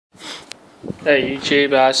Hey YouTube,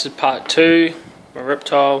 this is part 2, my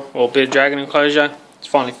reptile or bearded dragon enclosure. It's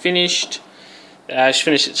finally finished. I just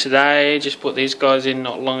finished it today, just put these guys in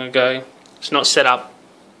not long ago. It's not set up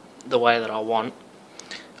the way that I want.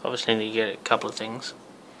 Obviously need to get a couple of things.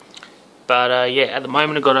 But yeah, at the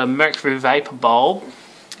moment I've got a mercury vapor bulb,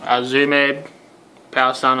 a Zoom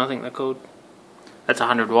Power Sun I think they're called. That's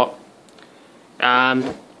 100 watt.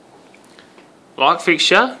 Light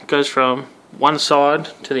fixture goes from one side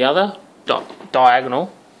to the other, diagonal.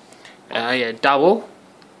 Yeah, double.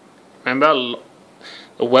 Remember,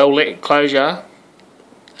 the well lit enclosure.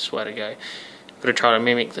 That's the way to go. Got to try to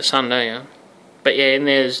mimic the sun, don't you? But yeah, and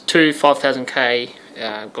there's two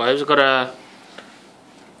 5000K globes. I've got a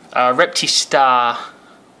Repti-Star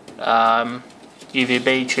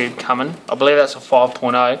UVB tube coming. I believe that's a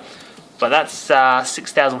 5.0, but that's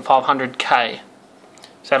 6500K.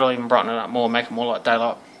 So that'll even brighten it up more, make it more like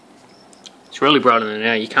daylight. It's really brighter than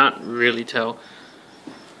now, you can't really tell.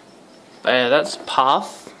 But yeah, that's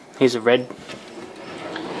Path. Here's a red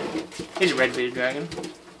bearded dragon.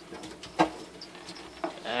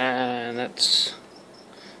 And that's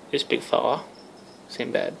this big fella.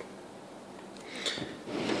 Sinbad.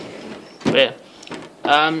 But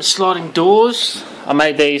yeah. Sliding doors. I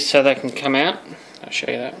made these so they can come out. I'll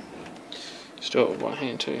show you that. Just do it with one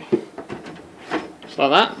hand too. Just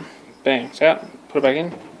like that. Bang, it's out. Put it back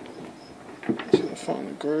in. So I'll find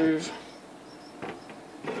the groove.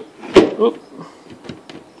 Oop.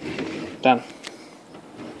 Done.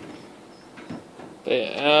 But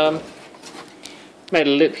yeah, made a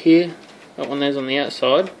lip here. That one there's on the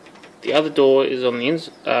outside. The other door is on the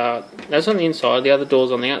inside. That's on the inside. The other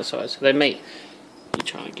door's on the outside. So they meet. You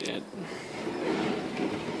try and get out.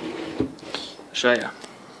 I'll show you.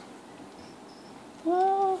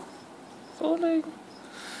 Oh, falling.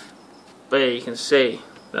 But yeah, you can see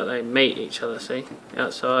that they meet each other. See,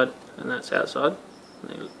 outside and that's outside.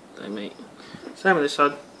 They meet. Same with this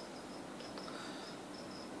side.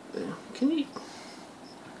 Yeah. Can you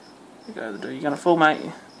go over the door? You're gonna fall, mate.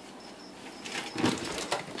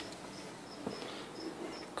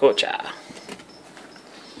 Gotcha.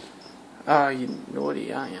 Oh, you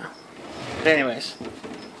naughty, aren't you? But anyways,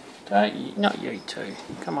 don't you, not you too.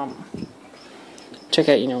 Come on. Check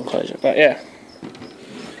out your new enclosure. But yeah,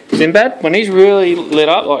 Sinbad, when he's really lit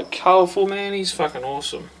up, like colourful, man, he's fucking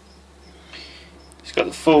awesome. He's got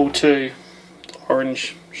the full two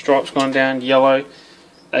orange stripes going down, yellow,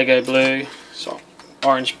 they go blue, so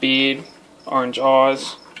orange beard, orange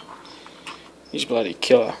eyes. He's bloody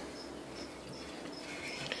killer.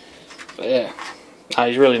 But yeah, no,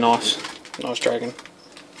 he's really nice. Nice dragon.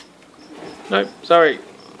 Nope, sorry.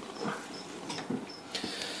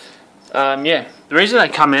 Yeah, the reason they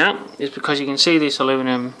come out is because you can see this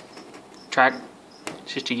aluminum track.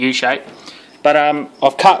 It's just a U shape. But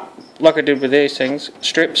I've cut, like I did with these things,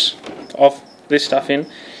 strips of this stuff in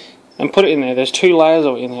and put it in there. There's 2 layers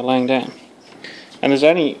of it in there laying down. And that's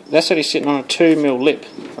only sitting on a 2mm lip,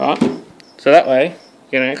 right? So that way,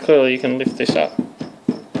 you know, clearly you can lift this up.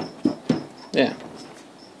 Yeah.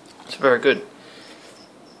 It's very good.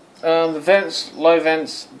 The vents, low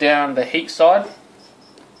vents down the heat side.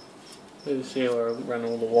 You can see where I run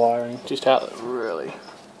all the wiring, just out the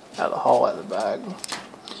hole at the back.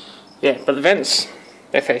 Yeah, but the vents,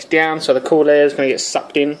 they face down, so the cool air is going to get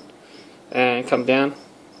sucked in and come down.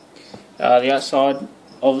 The outside,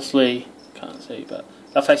 obviously, can't see, but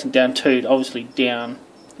they're facing down too, obviously down,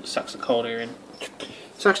 it sucks the cold air in.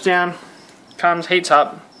 Sucks down, comes, heats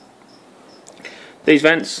up. These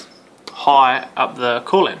vents high up the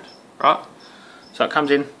cool end, right? So it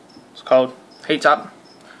comes in, it's cold, heats up,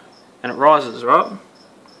 and it rises, right?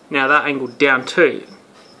 Now that angled down too,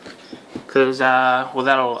 because well,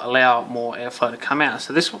 that'll allow more airflow to come out.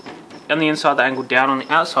 So this on the inside that angled down, on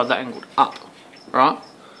the outside that angled up, right?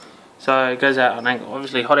 So it goes out at an angle.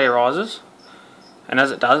 Obviously hot air rises, and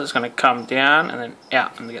as it does, it's going to come down and then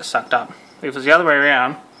out and get sucked up. If it was the other way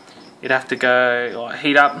around, you'd have to go like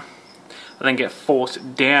heat up and then get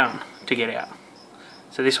forced down to get out.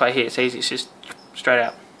 So this way here, it's easy. It's just straight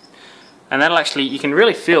out, and that'll actually, you can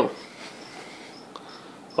really feel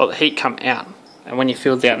the heat come out. And when you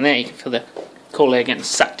feel down there, you can feel the cool air getting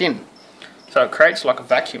sucked in. So it creates like a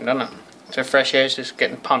vacuum, doesn't it? So fresh air is just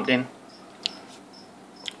getting pumped in.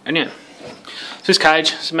 And yeah, so this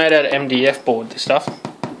cage is made out of MDF board, this stuff.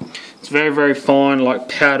 It's very, very fine, like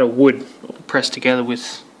powder wood, pressed together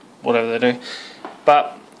with whatever they do.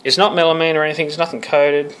 But it's not melamine or anything, it's nothing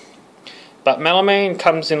coated. But melamine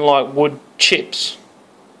comes in like wood chips,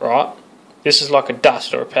 right? This is like a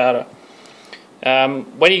dust or a powder.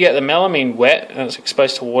 When you get the melamine wet and it's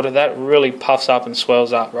exposed to water, that really puffs up and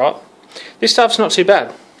swells up, right? This stuff's not too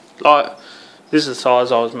bad. Like, This is the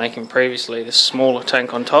size I was making previously. This smaller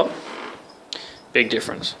tank on top. Big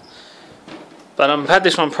difference. But I've had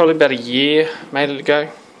this one probably about a year, made it ago.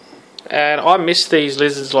 And I miss these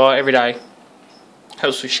lizards like every day.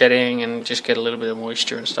 Helps with shedding and just get a little bit of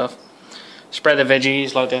moisture and stuff. Spray the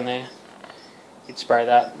veggies like down there. You'd spray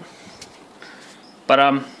that. But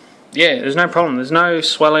yeah, there's no problem. There's no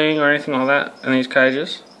swelling or anything like that in these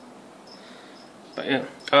cages. But yeah,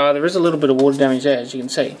 there is a little bit of water damage there, as you can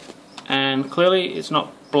see. And clearly it's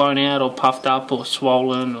not blown out or puffed up or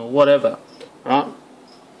swollen or whatever. Right?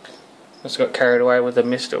 Just got carried away with the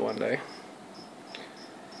mister one day.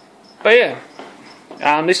 But yeah,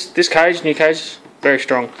 this cage, new cage, very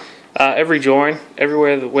strong. Every join,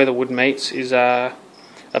 everywhere where the wood meets is a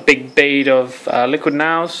big bead of liquid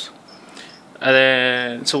nails. And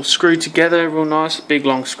then it's all screwed together real nice, big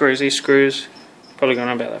long screws. These screws probably gone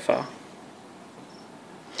about that far.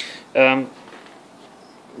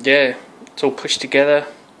 Yeah, it's all pushed together.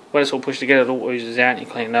 When it's all pushed together, it all oozes out and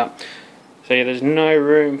you clean it up. So yeah, there's no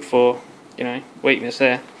room for, you know, weakness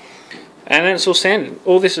there. And then it's all sanded.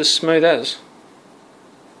 All this is smooth as.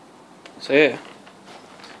 So yeah,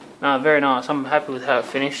 no, very nice. I'm happy with how it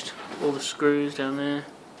finished. All the screws down there,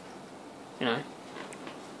 you know.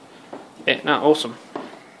 Yeah, no, awesome.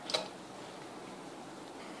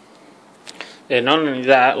 Yeah, not only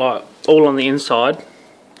that, like all on the inside.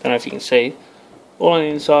 Don't know if you can see. All on the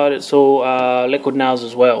inside, it's all liquid nails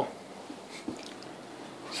as well.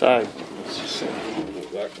 So,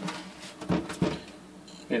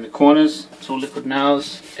 in the corners, it's all liquid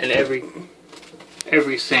nails, and every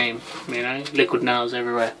seam, you know, liquid nails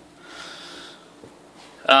everywhere.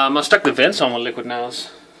 I stuck the vents on with liquid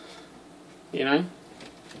nails. You know,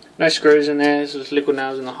 no screws in there. It's just liquid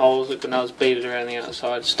nails in the holes. Liquid nails beaded around the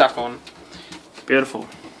outside, stuck on. Beautiful.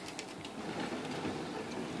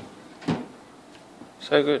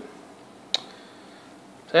 So good.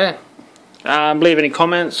 So yeah, leave any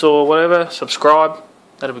comments or whatever, subscribe,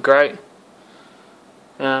 that'd be great.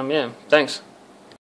 Yeah, thanks.